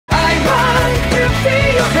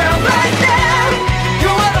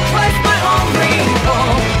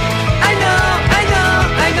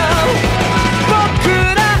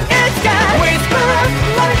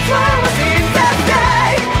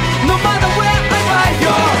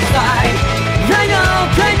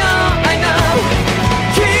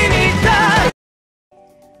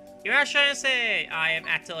Sensei! I am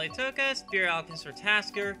Atelier Toka, Spirit Alchemist or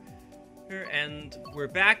Tasker, and we're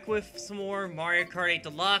back with some more Mario Kart 8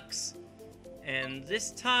 Deluxe. And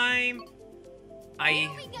this time, I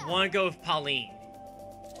want to go with Pauline.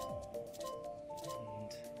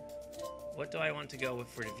 And what do I want to go with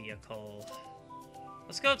for the vehicle?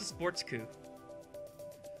 Let's go with the Sports Coupe.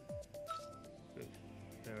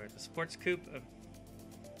 The Sports Coupe,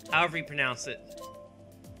 however you pronounce it.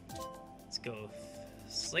 Let's go with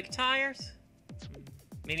slick tires?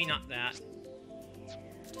 Maybe not that.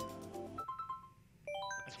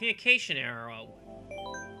 A communication arrow.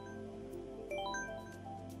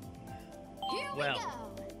 Well.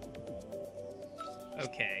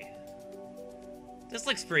 Okay. This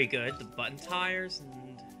looks pretty good. The button tires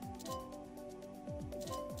and...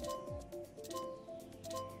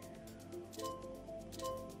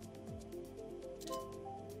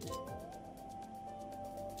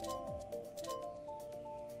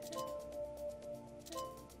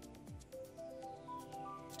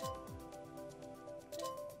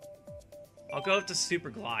 I'll go with the Super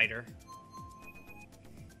Glider.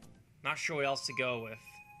 Not sure what else to go with.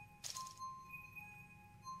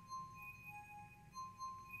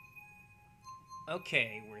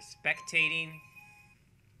 Okay, we're spectating.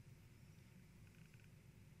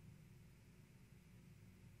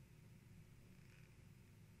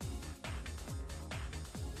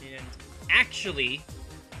 And actually,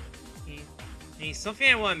 something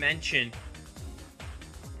I want to mention.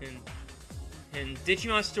 And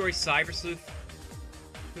Digimon Story Cyber Sleuth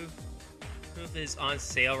is on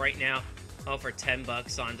sale right now, for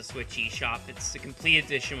 $10 on the Switch eShop. It's a complete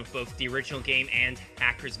edition with both the original game and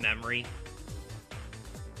Hacker's Memory.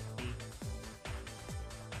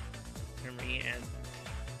 And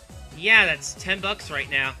yeah, that's $10 right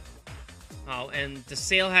now. Oh, and the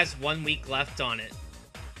sale has 1 week left on it.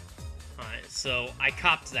 So I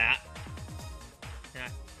copped that.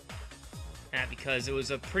 Yeah, because it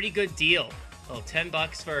was a pretty good deal. Well,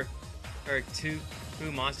 $10 for two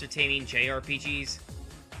monster taming JRPGs.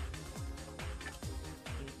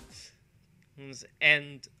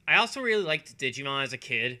 And I also really liked Digimon as a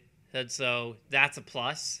kid, so that's a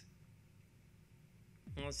plus.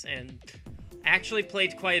 And I actually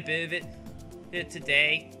played quite a bit of it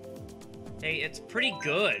today. Hey, it's pretty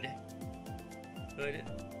good. But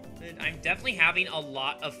I'm definitely having a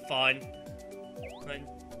lot of fun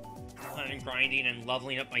on grinding and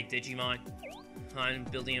leveling up my Digimon. On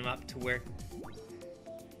building them up to where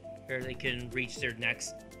they can reach their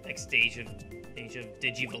next stage of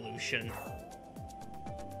Digivolution.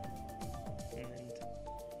 And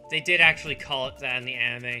they did actually call it that in the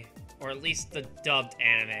anime, or at least the dubbed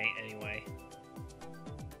anime, anyway.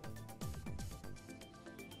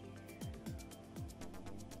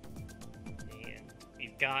 And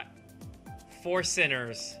we've got 4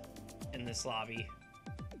 sinners in this lobby.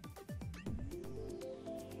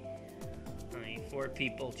 4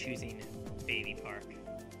 people choosing Baby Park.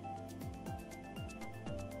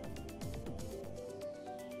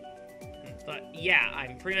 But yeah,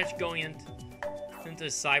 I'm pretty much going into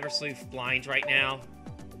Cyber Sleuth blind right now.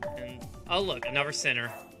 And oh look, another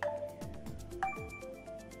sinner.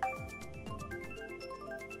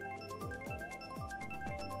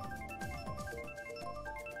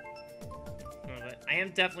 But I am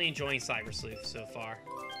definitely enjoying Cyber Sleuth so far.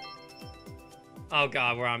 Oh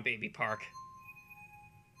god, we're on Baby Park.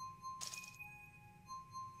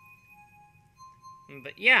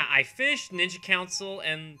 But yeah, I finished Ninja Council,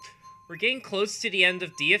 and we're getting close to the end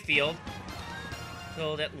of Dia Field.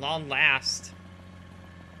 Till at long last.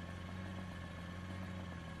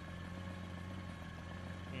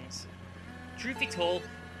 So, truth be told,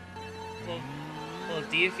 well,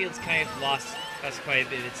 Dia Field's kind of lost quite a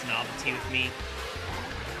bit of its novelty with me.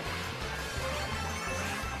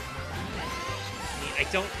 I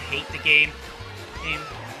don't hate the game.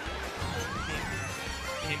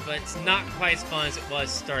 But it's not quite as fun as it was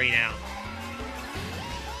starting out.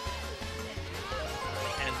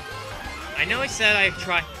 And I know I said I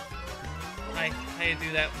had to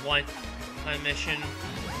do that one mission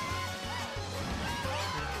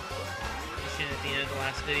at the end of the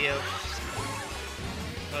last video.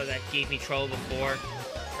 Oh, that gave me trouble before.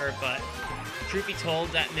 But truth be told,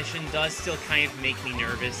 that mission does still kind of make me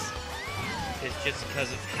nervous. It's just because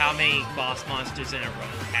of how many boss monsters in a row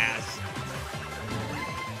it has.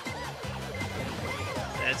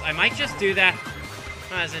 I might just do that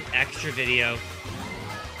as an extra video,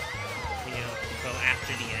 go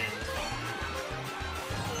after the end.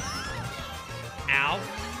 Ow.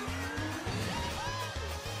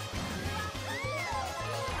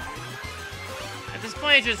 At this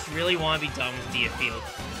point, I just really want to be done with Dia Field,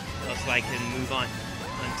 so I can move on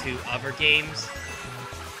to other games.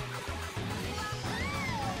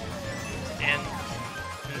 And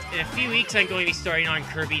in a few weeks, I'm going to be starting on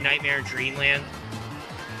Kirby Nightmare Dreamland.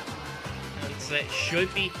 And so that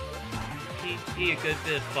should be a good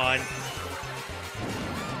bit of fun.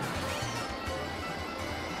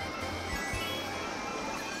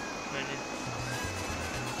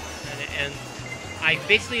 And I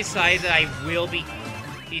basically decided that I will be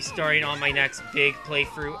starting on my next big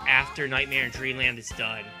playthrough after Nightmare Dreamland is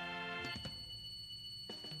done.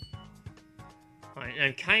 And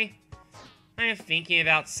I'm kind of thinking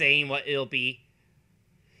about saying what it'll be.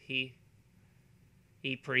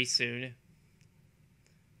 Pretty soon.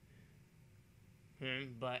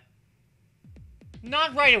 But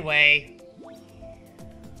not right away.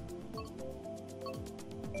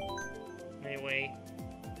 Anyway,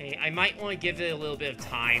 hey, I might want to give it a little bit of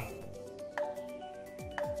time.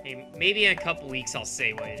 Hey, maybe in a couple weeks I'll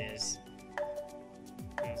say what it is.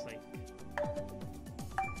 It's like,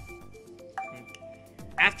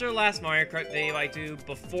 after the last Mario Kart video I do,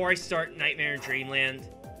 before I start Nightmare Dreamland,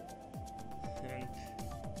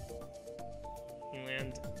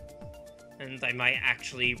 and I might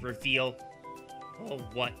actually reveal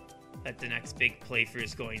what that the next big playthrough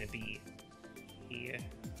is going to be. Yeah.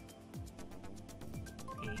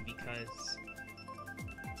 Because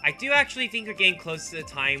I do actually think we're getting close to the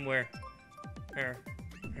time where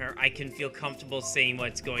I can feel comfortable saying what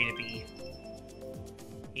it's going to be.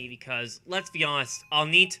 Because, let's be honest, I'll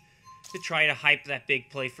need to try to hype that big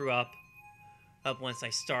playthrough up once I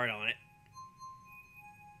start on it.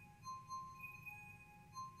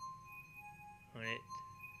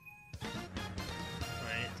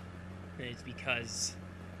 And it's because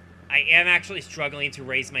I am actually struggling to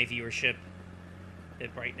raise my viewership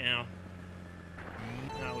right now,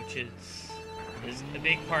 which is a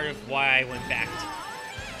big part of why I went back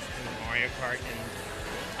to Mario Kart, and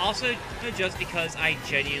also just because I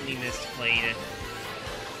genuinely missed playing it.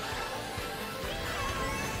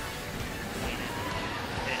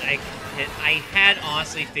 And I had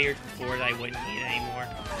honestly figured before that I wouldn't need it anymore.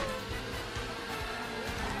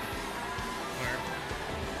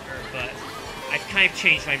 But I've kind of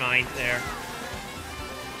changed my mind there.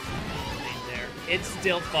 It's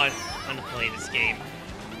still fun to play this game.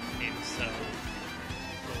 And so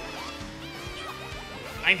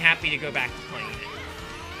I'm happy to go back to playing it.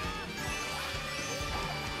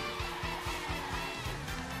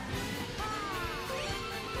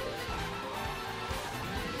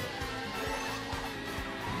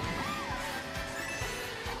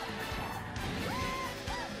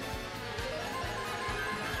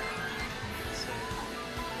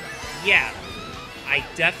 Yeah, I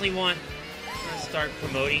definitely want to start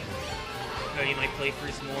promoting my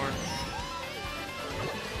playthroughs more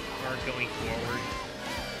going forward.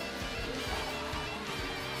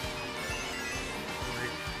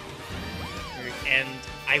 And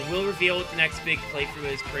I will reveal what the next big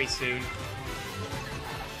playthrough is pretty soon.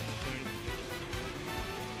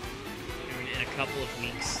 In a couple of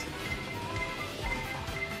weeks.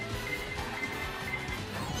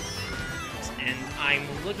 And I'm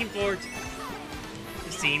looking forward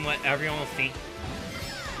to seeing what everyone will think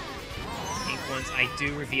once I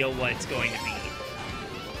do reveal what it's going to be.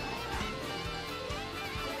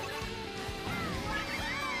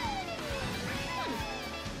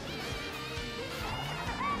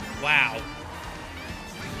 Wow.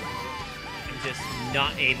 I'm just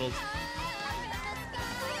not able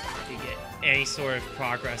to get any sort of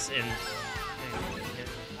progress in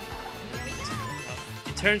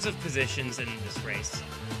terms of positions in this race.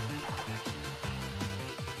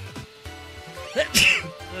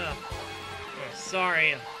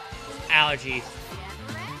 Sorry, allergies.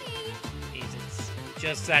 It's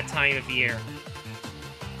just that time of year.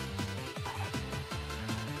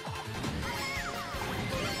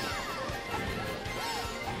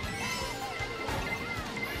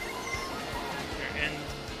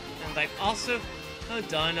 And I've also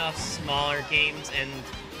done enough smaller games, and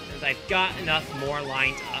I've got enough more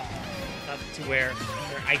lined up to where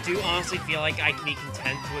I do honestly feel like I can be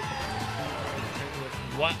content with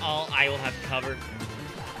what all I will have covered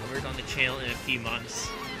on the channel in a few months.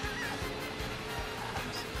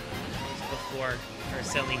 Before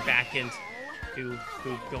settling back into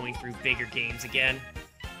going through bigger games again.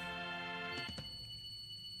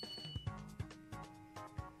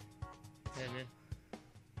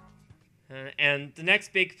 And the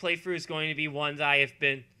next big playthrough is going to be one that I have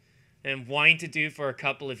been wanting to do for a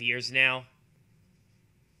couple of years now.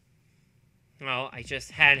 Well, I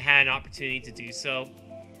just hadn't had an opportunity to do so.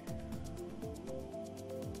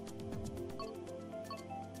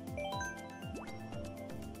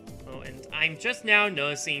 Oh, And I'm just now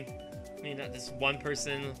noticing, that this one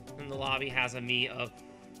person in the lobby has a Mii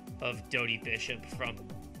of Dodie Bishop from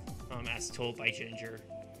As Told by Ginger.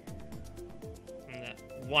 And that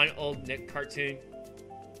one old Nick cartoon.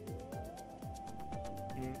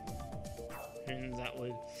 And that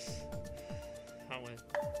was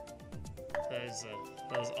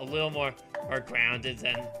a little more grounded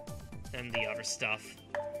than the other stuff.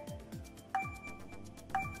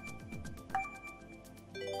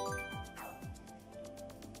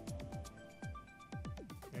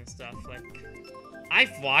 And stuff like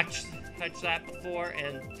I've watched that before,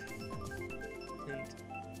 and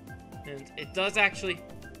it does actually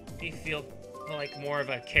make me feel like more of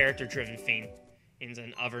a character-driven theme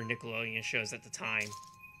than other Nickelodeon shows at the time.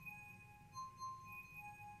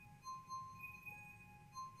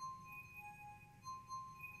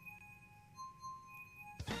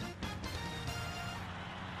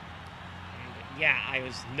 Yeah, I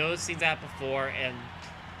was noticing that before, and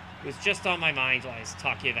it was just on my mind while I was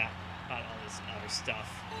talking about all this other stuff.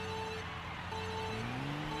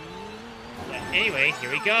 But anyway,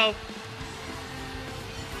 here we go.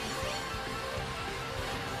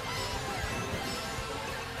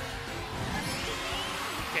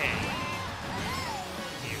 Okay.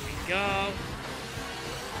 Here we go.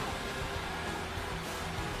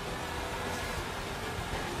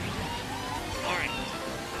 Alright.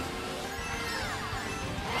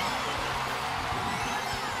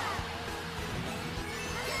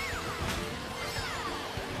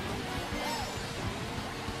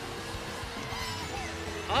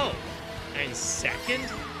 Oh, and second?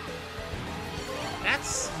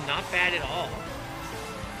 That's not bad at all.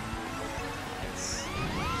 That's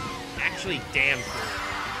actually damn cool.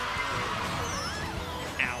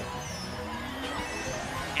 Ow.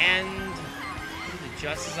 And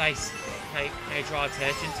just as I draw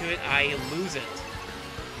attention to it, I lose it.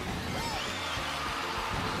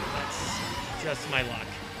 That's just my luck.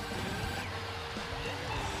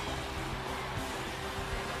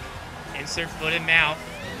 Insert foot in mouth.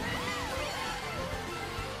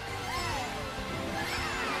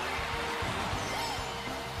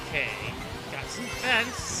 Okay, got some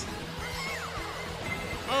defense.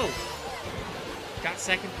 Oh, got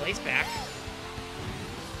second place back.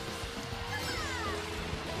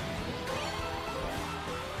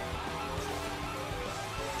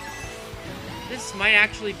 This might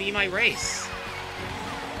actually be my race.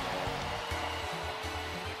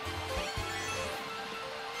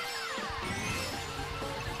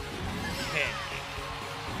 Okay.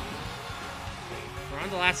 We're on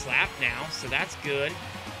the last lap now, so that's good.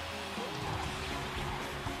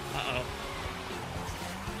 Uh-oh.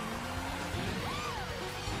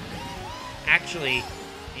 Actually,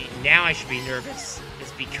 now I should be nervous.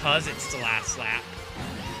 It's because it's the last lap.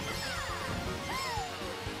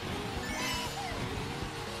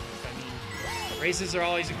 I mean, races are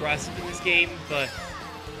always aggressive in this game, but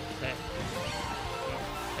that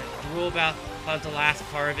rule about the last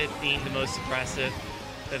part of it being the most aggressive,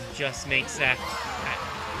 that just makes that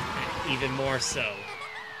even more so.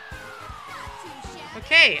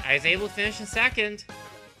 Okay, I was able to finish in second.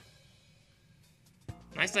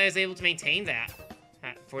 Nice that I was able to maintain that,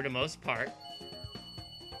 for the most part.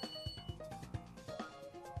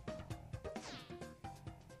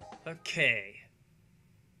 Okay.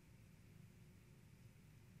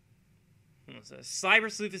 So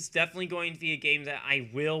Cyber Sleuth is definitely going to be a game that I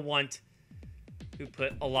will want to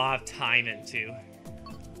put a lot of time into.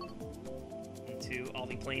 I'll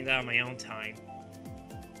be playing that on my own time.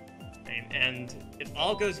 And if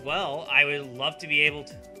all goes well, I would love to be able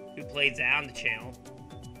to play that on the channel.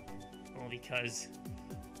 Well, because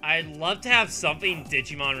I'd love to have something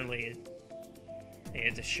Digimon related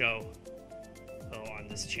to show on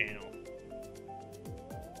this channel.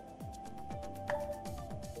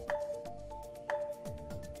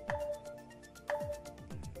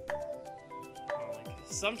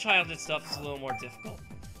 Some childhood stuff is a little more difficult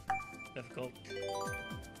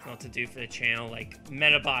to do for the channel, like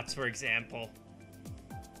Metabots, for example.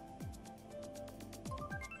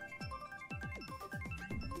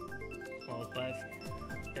 Well, but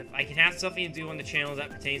if I can have something to do on the channel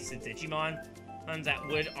that pertains to Digimon, that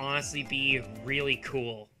would honestly be really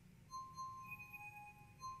cool.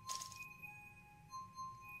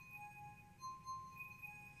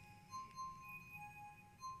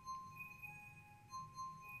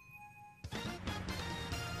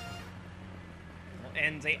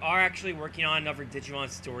 And they are actually working on another Digimon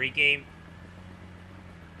story game.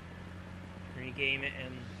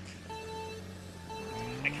 And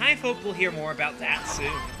I kind of hope we'll hear more about that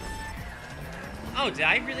soon. Oh, did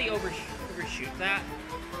I really overshoot that?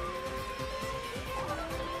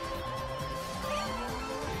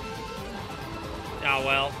 Oh,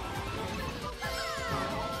 well.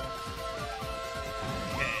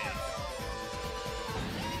 Okay.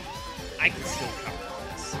 I can still cover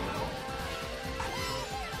this.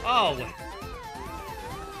 Oh!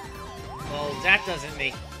 Well, that doesn't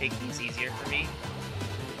make things easier for me.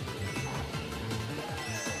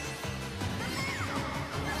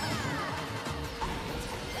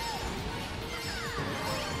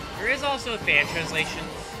 There is also a fan translation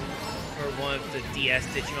for one of the DS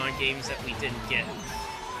Digimon games that we didn't get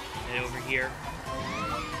over here.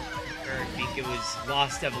 Or I think it was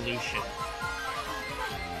Lost Evolution.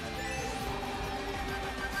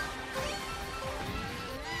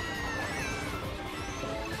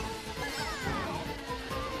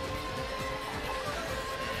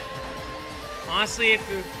 Honestly, if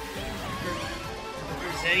there's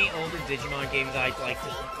any older Digimon games I'd like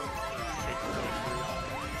to...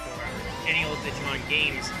 any old Digimon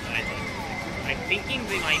games I'd like to... I'm thinking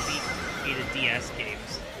they might be the DS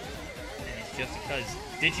games. And it's just because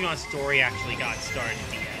Digimon Story actually got started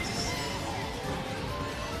in DS.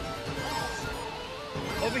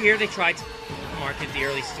 Over here, they tried to market the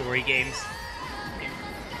early story games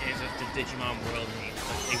as of the Digimon World games,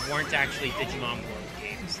 but they weren't actually Digimon World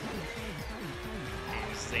games.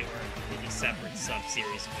 They were a completely separate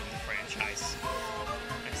sub-series within the franchise.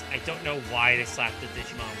 I don't know why they slapped the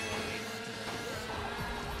Digimon World game onto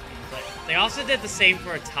them. But they also did the same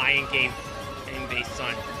for a tie-in game based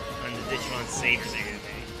on the Digimon Sabers anime.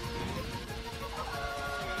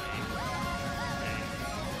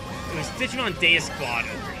 It was Digimon Data Squad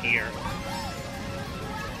over here.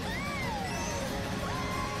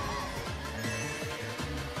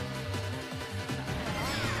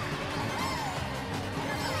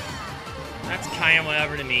 That's kind of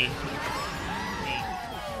whatever to me.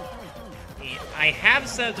 I have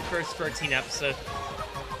set up the first 13 episodes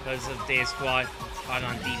because of Data Squad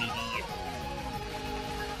on DVD.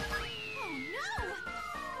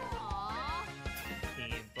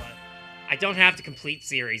 But I don't have the complete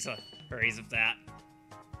series of that.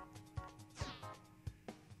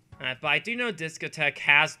 But I do know Discotech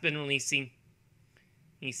has been releasing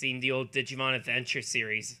the old Digimon Adventure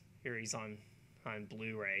series on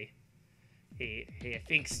Blu-ray. I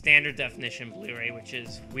think standard definition Blu-ray, which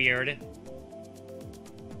is weird.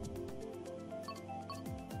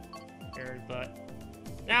 But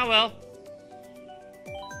now, well.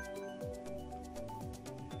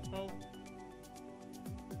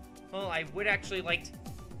 Well, I would actually like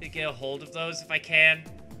to get a hold of those if I can.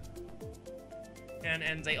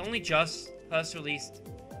 And they only just released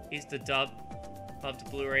the dub of the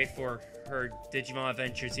Blu-ray for her Digimon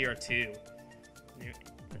Adventure 02.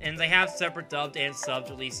 And they have separate dubbed and subbed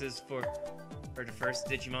releases for the first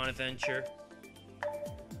Digimon Adventure.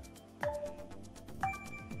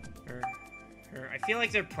 I feel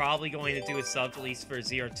like they're probably going to do a subbed release for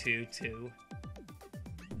 02 too.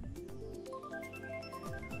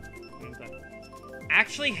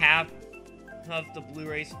 Actually have the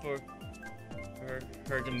Blu-rays for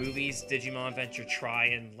the movies Digimon Adventure Tri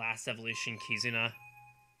and Last Evolution Kizuna.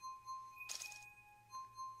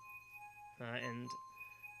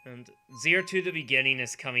 And 02 The Beginning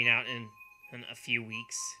is coming out in a few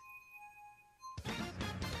weeks.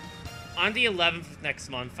 On the 11th of next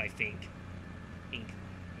month, I think.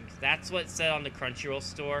 That's what it said on the Crunchyroll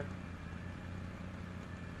store.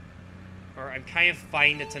 Or I'm kind of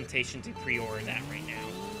fighting the temptation to pre-order that right now.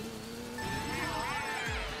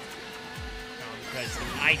 Because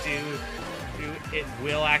if I do, it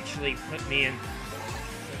will actually put me in...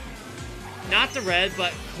 not the red,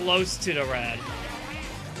 but close to the red.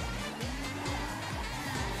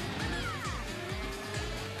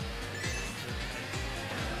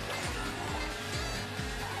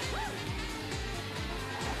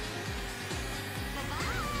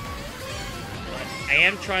 I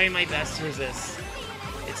am trying my best to resist.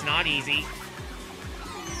 It's not easy.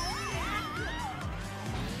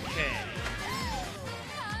 Okay.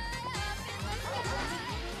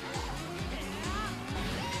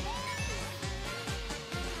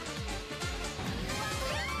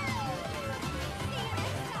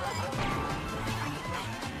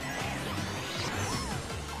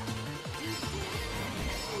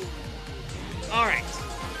 Alright.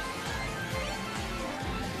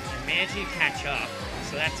 I'm managing to catch up.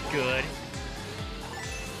 So that's good.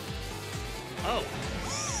 Oh,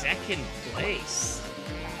 second place.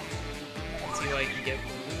 Let's see what I can get.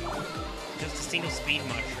 Just a single speed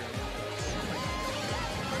mushroom.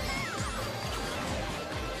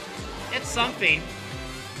 It's something.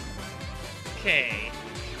 Okay.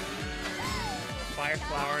 Fire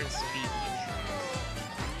flower and speed mushroom.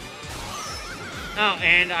 Oh,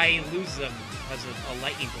 and I lose them because of a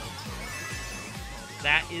lightning bolt.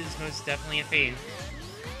 that is most definitely a theme.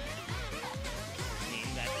 I mean,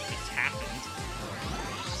 that just happened.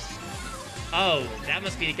 Oh, that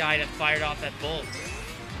must be the guy that fired off that bolt.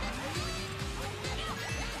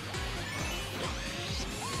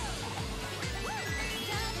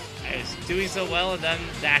 I was doing so well, and then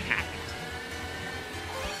that happened.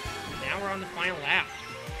 Now we're on the final lap.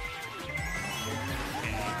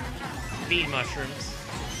 Okay. Bean mushrooms.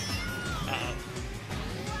 Uh-oh.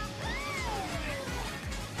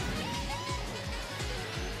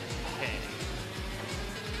 Okay.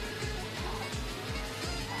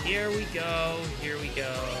 Here we go. Here we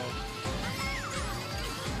go.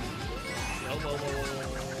 Whoa, whoa, whoa, whoa,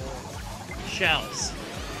 whoa. Shells.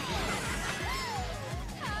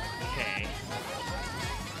 Okay.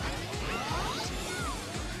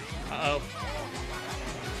 Uh-oh.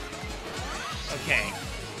 Okay.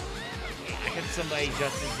 I hit somebody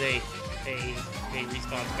just as they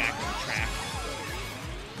respawn back on the track.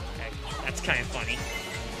 Okay. That's kind of funny.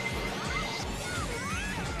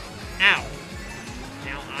 Ow.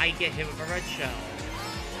 Now I get hit with a red shell.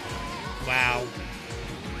 Wow.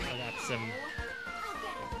 Oh, that's some...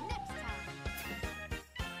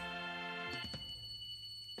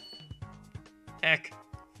 Heck.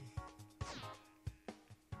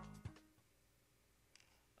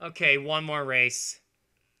 Okay, one more race.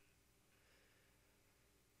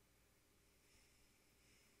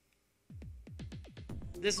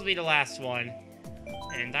 This will be the last one.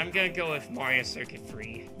 And I'm gonna go with Mario Circuit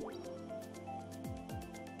 3.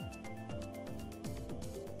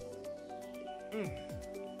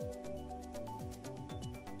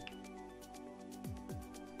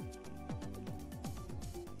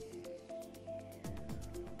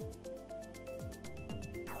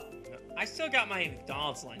 I still got my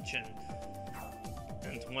McDonald's lunch and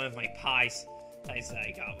one of my pies that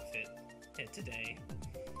I got with it today.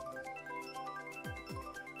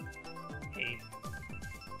 Hey.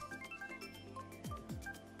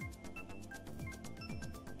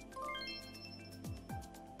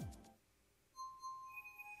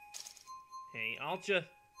 Hey,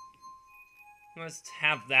 let's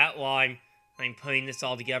have that while I'm putting this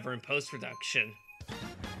all together in post-production.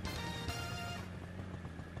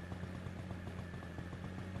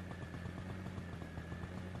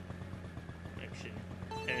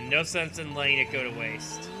 And no sense in letting it go to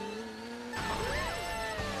waste.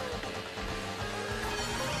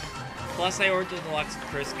 Plus, I ordered the Deluxe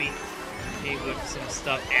Crispy, maybe with some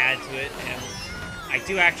stuff added to it, and I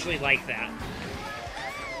do actually like that.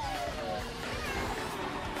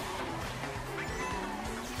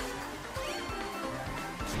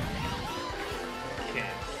 Okay.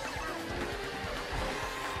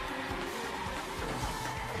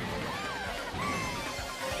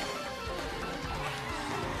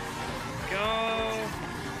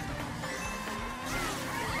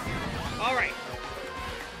 Alright.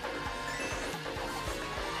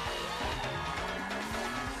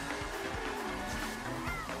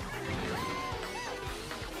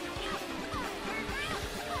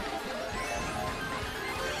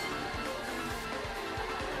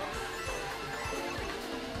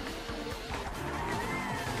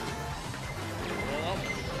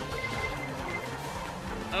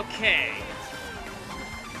 Okay.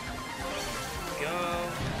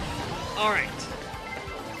 Go. Alright.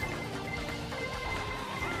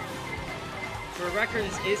 For a record,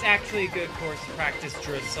 this is actually a good course to practice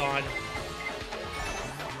drifts on.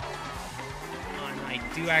 And I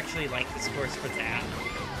do actually like this course for that.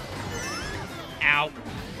 Ow.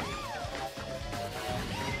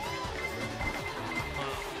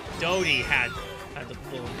 Dodie had the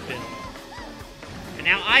bullet bill. And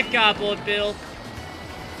now I've got a bullet bill.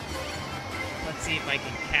 Let's see if I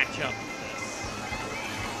can catch up with this.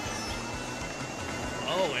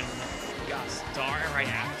 Oh, and we got a star right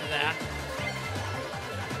after that.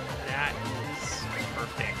 That is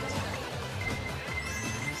perfect.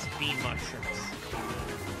 Speed mushrooms. No.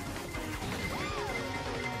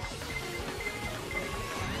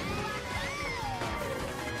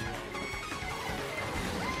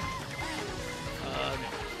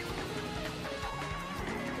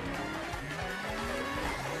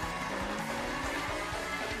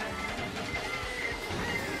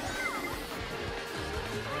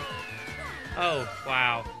 Oh,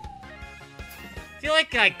 wow. I feel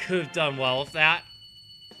like I could have done well with that.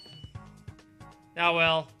 Oh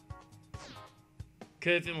well.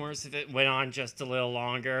 Could have been worse if it went on just a little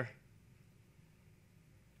longer.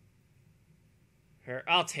 Here,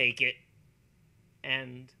 I'll take it.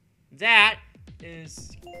 And that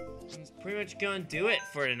is pretty much gonna do it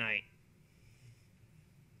for tonight.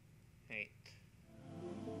 Hey.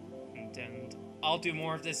 And I'll do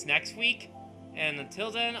more of this next week. And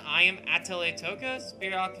until then, I am Atelier Toka,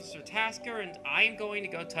 Spirit Officer Tasker, and I am going to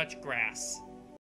go touch grass.